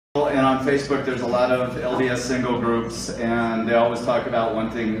and on Facebook there's a lot of LDS single groups, and they always talk about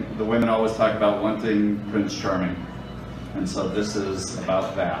wanting, the women always talk about wanting Prince Charming. And so this is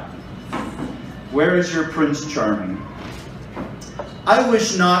about that. Where is your Prince Charming? I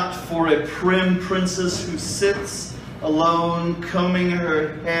wish not for a prim princess who sits alone, combing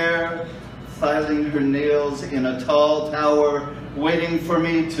her hair, filing her nails in a tall tower, waiting for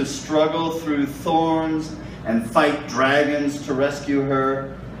me to struggle through thorns and fight dragons to rescue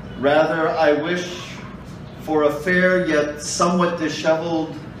her. Rather, I wish for a fair yet somewhat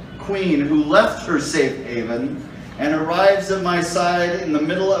disheveled queen who left her safe haven and arrives at my side in the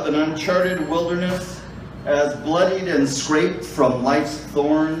middle of an uncharted wilderness, as bloodied and scraped from life's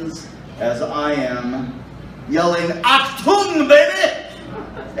thorns as I am, yelling, "Achtung, baby!"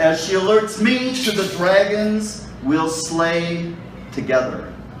 as she alerts me to the dragons we'll slay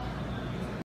together.